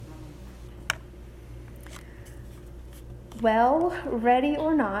Well, ready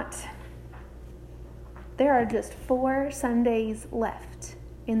or not, there are just 4 Sundays left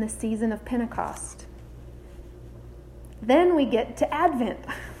in the season of Pentecost. Then we get to Advent.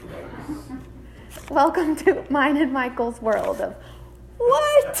 Welcome to mine and Michael's world of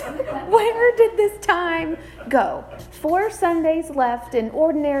what? Where did this time go? 4 Sundays left in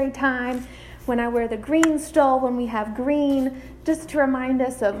ordinary time when I wear the green stole, when we have green, just to remind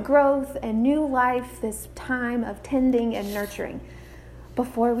us of growth and new life, this time of tending and nurturing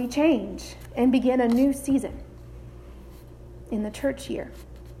before we change and begin a new season in the church year.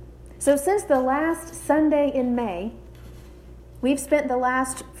 So since the last Sunday in May, we've spent the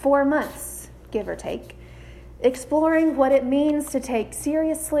last 4 months, give or take, exploring what it means to take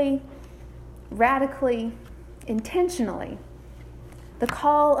seriously, radically, intentionally, the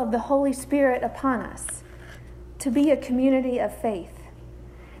call of the Holy Spirit upon us to be a community of faith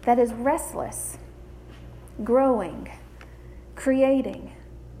that is restless, growing, creating,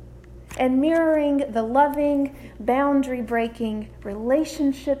 and mirroring the loving, boundary-breaking,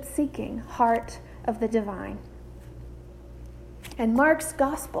 relationship-seeking heart of the divine. And Mark's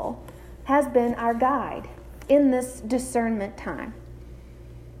gospel has been our guide in this discernment time.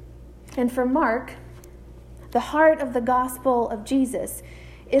 And for Mark, the heart of the gospel of Jesus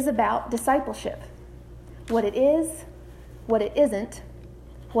is about discipleship. What it is, what it isn't,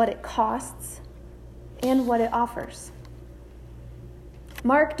 what it costs, and what it offers.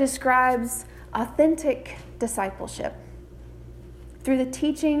 Mark describes authentic discipleship through the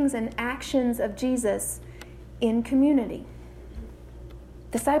teachings and actions of Jesus in community.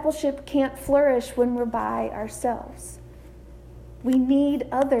 Discipleship can't flourish when we're by ourselves. We need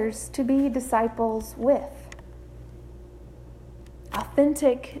others to be disciples with.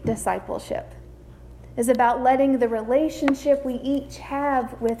 Authentic discipleship is about letting the relationship we each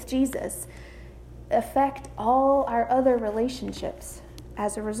have with Jesus affect all our other relationships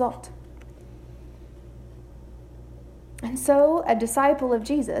as a result. And so, a disciple of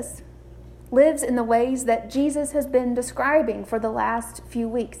Jesus lives in the ways that Jesus has been describing for the last few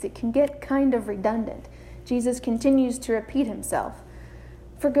weeks. It can get kind of redundant. Jesus continues to repeat himself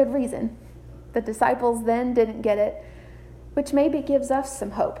for good reason. The disciples then didn't get it, which maybe gives us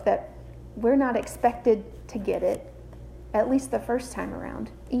some hope that we're not expected to get it, at least the first time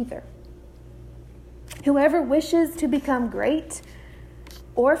around, either. Whoever wishes to become great,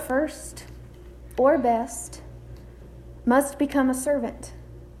 or first, or best, must become a servant,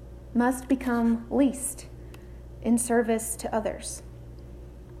 must become least in service to others.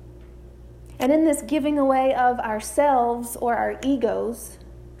 And in this giving away of ourselves or our egos,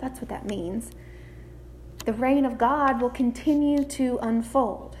 that's what that means, the reign of God will continue to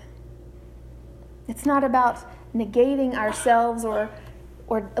unfold. It's not about negating ourselves or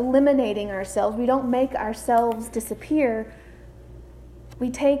eliminating ourselves. We don't make ourselves disappear.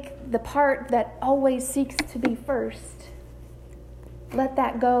 We take the part that always seeks to be first, let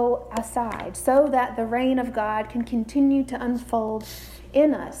that go aside so that the reign of God can continue to unfold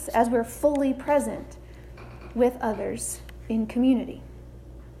in us as we're fully present with others in community.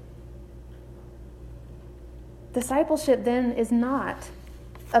 Discipleship then is not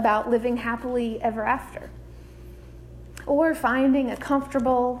about living happily ever after or finding a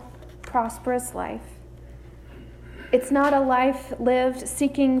comfortable, prosperous life. It's not a life lived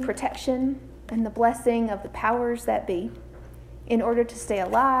seeking protection and the blessing of the powers that be in order to stay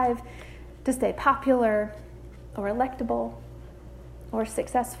alive, to stay popular or electable or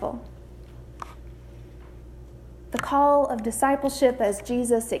successful. The call of discipleship, as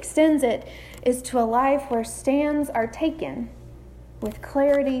Jesus extends it, is to a life where stands are taken with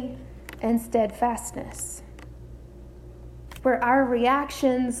clarity and steadfastness, where our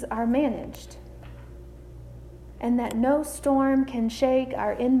reactions are managed, and that no storm can shake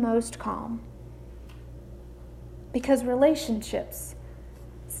our inmost calm, because relationships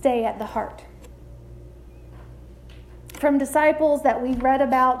stay at the heart. From disciples that we read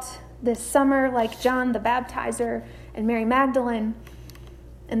about this summer, like John the Baptizer and Mary Magdalene,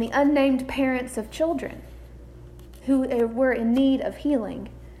 and the unnamed parents of children who were in need of healing,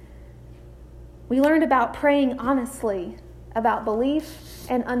 we learned about praying honestly about belief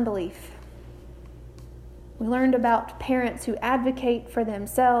and unbelief. We learned about parents who advocate for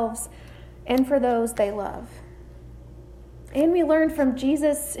themselves and for those they love. And we learned from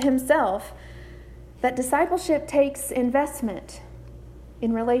Jesus himself that discipleship takes investment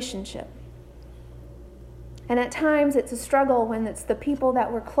in relationship. And at times it's a struggle when it's the people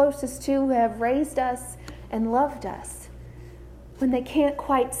that we're closest to who have raised us and loved us, when they can't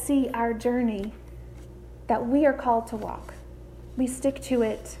quite see our journey that we are called to walk. We stick to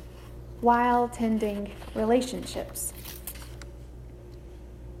it while tending relationships.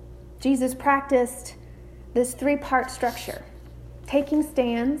 Jesus practiced this 3-part structure: taking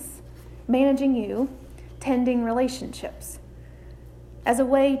stands, managing you, tending relationships, as a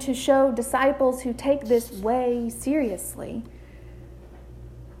way to show disciples who take this way seriously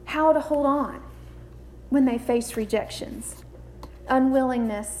how to hold on when they face rejections,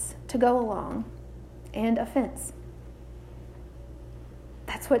 unwillingness to go along, and offense.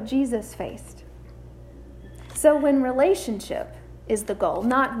 That's what Jesus faced. So when relationship is the goal,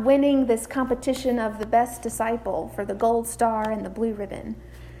 not winning this competition of the best disciple for the gold star and the blue ribbon,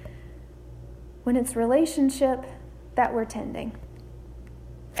 when it's relationship that we're tending,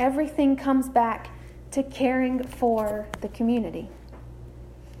 everything comes back to caring for the community.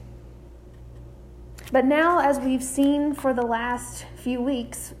 But now, as we've seen for the last few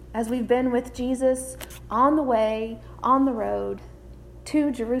weeks, as we've been with Jesus on the way, on the road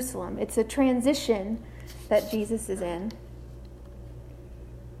to Jerusalem, it's a transition that Jesus is in.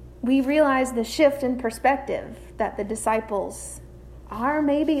 We realize the shift in perspective that the disciples are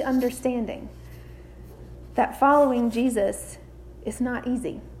maybe understanding, that following Jesus is not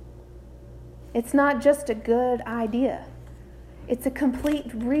easy. It's not just a good idea. It's a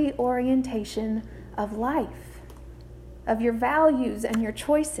complete reorientation of life, of your values and your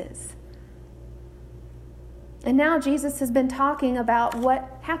choices. And now Jesus has been talking about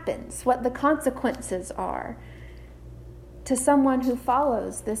what happens, what the consequences are to someone who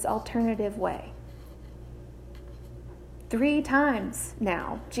follows this alternative way. 3 times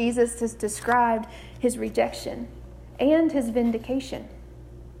now, Jesus has described his rejection and his vindication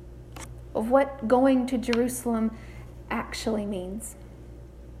of what going to Jerusalem actually means.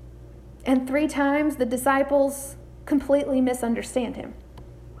 And 3 times the disciples completely misunderstand him,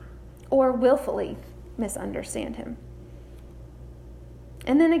 or willfully misunderstand him.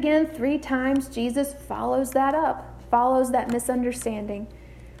 And then again, 3 times Jesus follows that misunderstanding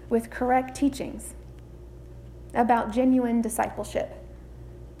with correct teachings about genuine discipleship,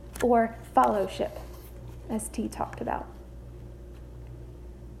 or fellowship, as T talked about.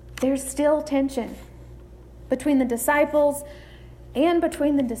 There's still tension between the disciples and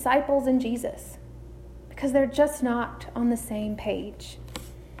between the disciples and Jesus, because they're just not on the same page.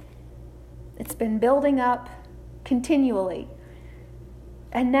 It's been building up continually.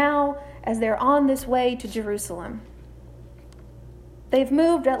 And now, as they're on this way to Jerusalem, they've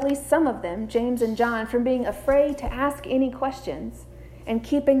moved, at least some of them, James and John, from being afraid to ask any questions and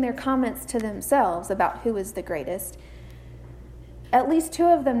keeping their comments to themselves about who is the greatest. At least 2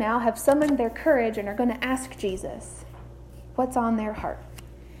 of them now have summoned their courage and are going to ask Jesus what's on their heart.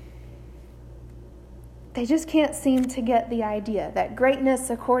 They just can't seem to get the idea that greatness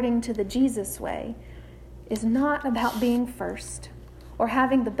according to the Jesus way is not about being first or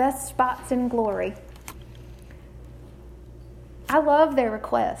having the best spots in glory. I love their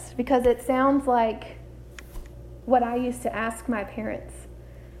request because it sounds like what I used to ask my parents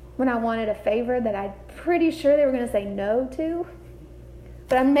when I wanted a favor that I'm pretty sure they were going to say no to.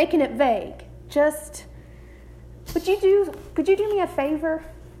 But I'm making it vague. Just, could you do me a favor?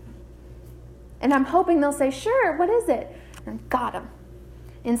 And I'm hoping they'll say, sure, what is it? And got them.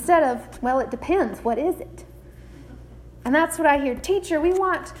 Instead of, well, it depends, what is it? And that's what I hear. Teacher, we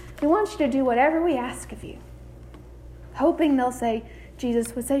want you to do whatever we ask of you. Hoping they'll say,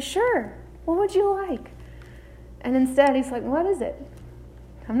 Jesus would say, sure, what would you like? And instead he's like, what is it?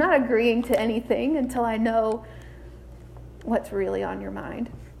 I'm not agreeing to anything until I know what's really on your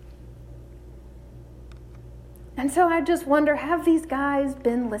mind. And so I just wonder, have these guys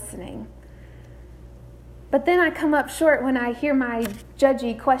been listening? But then I come up short when I hear my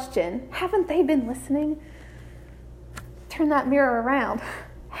judgy question. Haven't they been listening? Turn that mirror around.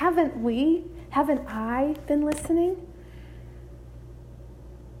 Haven't I been listening?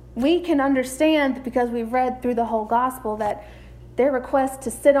 We can understand, because we've read through the whole gospel, that their request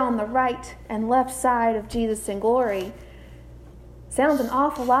to sit on the right and left side of Jesus in glory sounds an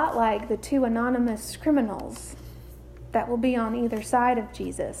awful lot like the 2 anonymous criminals that will be on either side of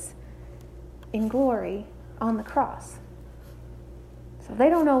Jesus in glory on the cross. So they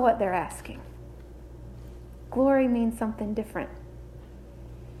don't know what they're asking. Glory means something different.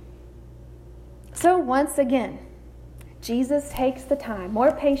 So once again, Jesus takes the time,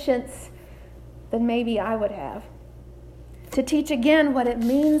 more patience than maybe I would have, to teach again what it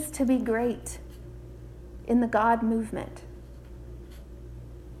means to be great in the God movement.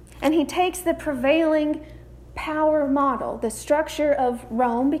 And he takes the prevailing power model, the structure of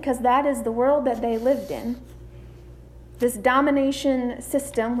Rome, because that is the world that they lived in, this domination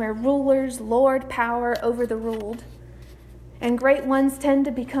system where rulers lord power over the ruled, and great ones tend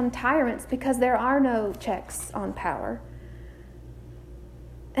to become tyrants because there are no checks on power.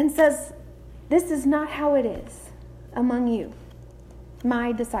 and says, this is not how it is among you,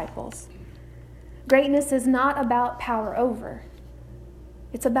 my disciples. Greatness is not about power over.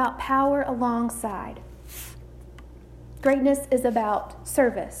 It's about power alongside. Greatness is about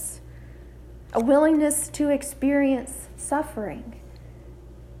service, a willingness to experience suffering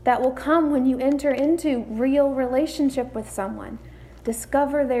that will come when you enter into real relationship with someone,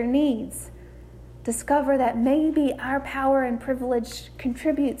 discover their needs, discover that maybe our power and privilege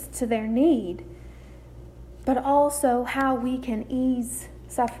contributes to their need, but also how we can ease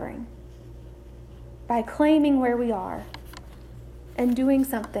suffering by claiming where we are and doing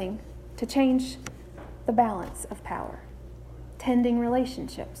something to change the balance of power, tending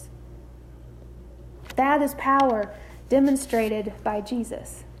relationships. That is power demonstrated by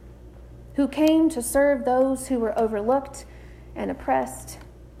Jesus, who came to serve those who were overlooked and oppressed,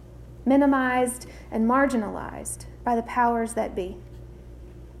 minimized and marginalized by the powers that be.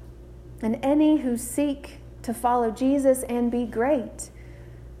 And any who seek to follow Jesus and be great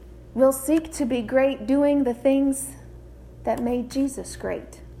will seek to be great doing the things that made Jesus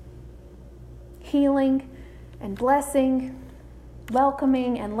great. Healing and blessing,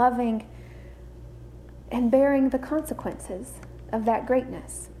 welcoming and loving, and bearing the consequences of that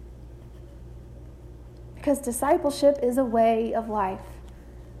greatness. Because discipleship is a way of life,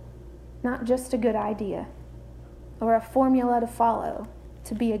 not just a good idea or a formula to follow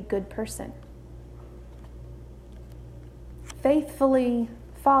to be a good person. Faithfully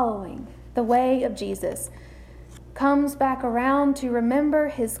following the way of Jesus comes back around to remember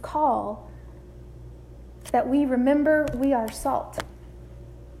his call, that we remember we are salt,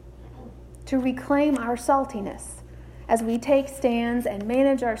 to reclaim our saltiness as we take stands and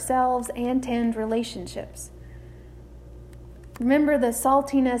manage ourselves and tend relationships. Remember the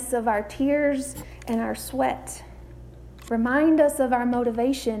saltiness of our tears and our sweat. Remind us of our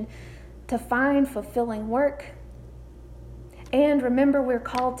motivation to find fulfilling work. And remember we're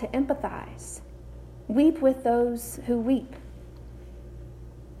called to empathize. Weep with those who weep.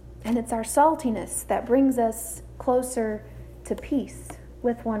 And it's our saltiness that brings us closer to peace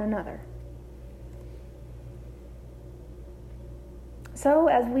with one another. So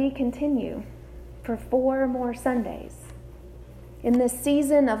as we continue for 4 more Sundays in this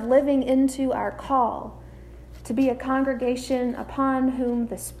season of living into our call to be a congregation upon whom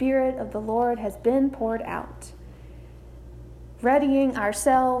the Spirit of the Lord has been poured out, readying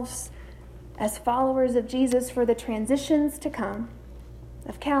ourselves as followers of Jesus for the transitions to come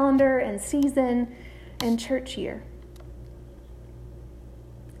of calendar and season and church year.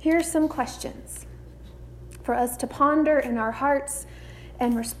 Here's some questions for us to ponder in our hearts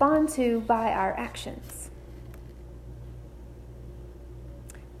and respond to by our actions.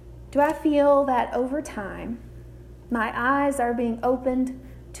 Do I feel that over time, my eyes are being opened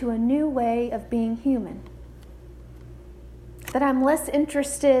to a new way of being human? That I'm less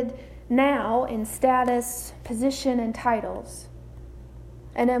interested now in status, position, and titles,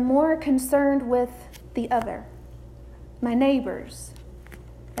 and am more concerned with the other, my neighbors,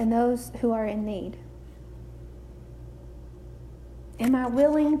 and those who are in need? Am I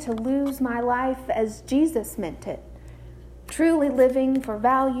willing to lose my life as Jesus meant it, truly living for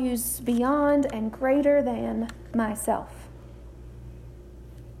values beyond and greater than myself?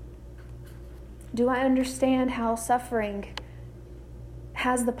 Do I understand how suffering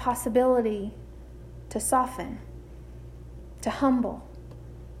has the possibility to soften, to humble,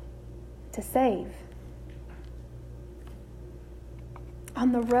 to save?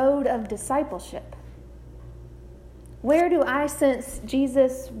 On the road of discipleship, where do I sense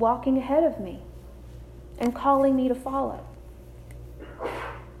Jesus walking ahead of me and calling me to follow?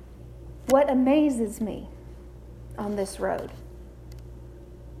 What amazes me on this road?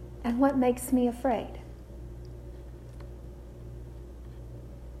 And what makes me afraid?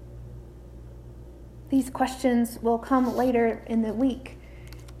 These questions will come later in the week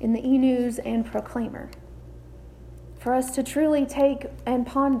in the e-news and Proclaimer, for us to truly take and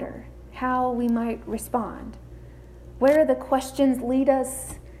ponder how we might respond, where the questions lead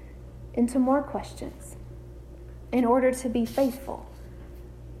us into more questions in order to be faithful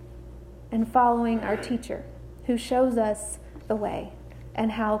and following our teacher who shows us the way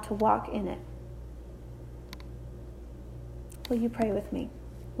and how to walk in it. Will you pray with me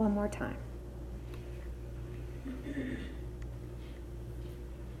one more time?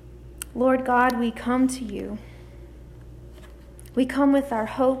 Lord God, we come to you. We come with our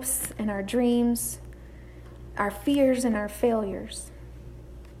hopes and our dreams, our fears and our failures,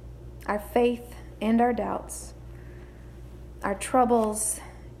 our faith and our doubts, our troubles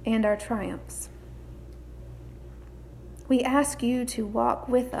and our triumphs. we ask you to walk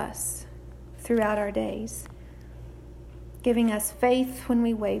with us throughout our days, giving us faith when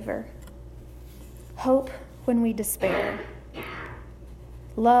we waver, hope when we despair,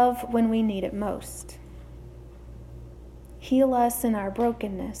 love when we need it most. Heal us in our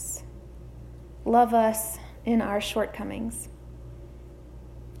brokenness. Love us in our shortcomings.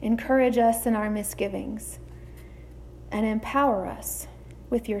 Encourage us in our misgivings. And empower us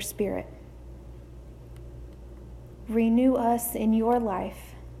with your Spirit. Renew us in your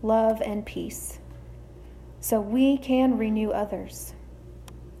life, love, and peace, so we can renew others.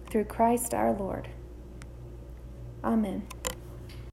 Through Christ our Lord. Amen.